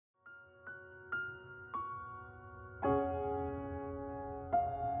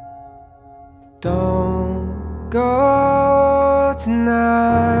go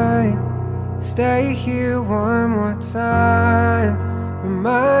tonight. Stay here one more time.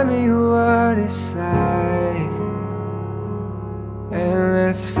 Remind me what it's like, and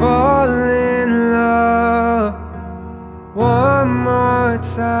let's fall in love one more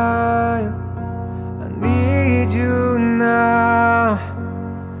time. I need you now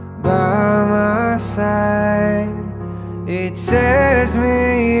by my side. It tears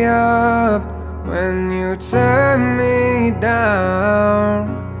me up when you turn me down.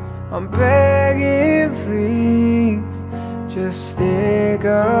 I'm begging, please, just stick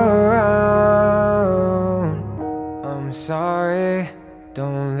around. I'm sorry,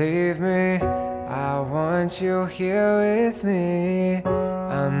 don't leave me. I want you here with me.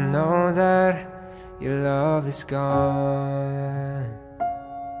 I know that your love is gone.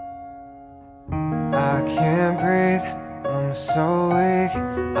 I can't breathe, I'm so weak.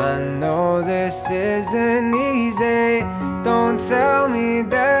 I know this isn't easy. Don't tell me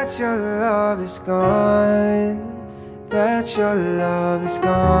that your love is gone, that your love is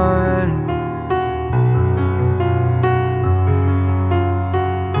gone.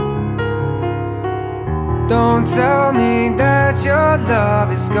 Don't tell me that your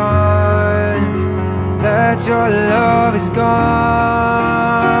love is gone, that your love is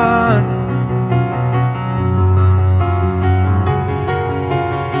gone.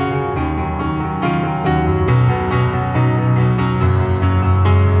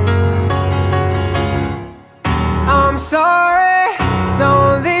 I'm sorry,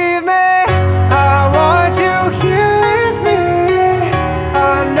 don't leave me. I want you here with me.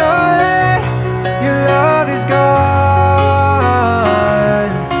 I know that your love is gone.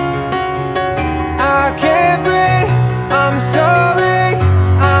 I can't breathe, I'm so weak.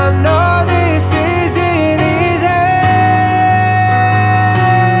 I know this isn't easy.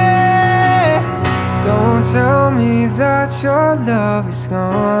 Don't tell me that your love is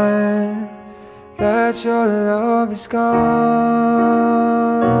gone, that your love is gone,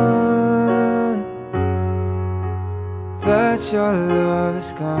 that your love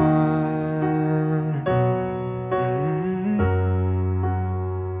is gone.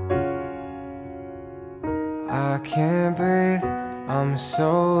 I can't breathe, I'm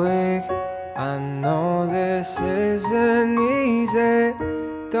so weak. I know this isn't easy.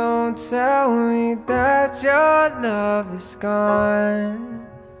 Don't tell me that your love is gone,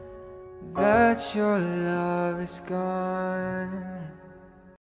 that your love is gone.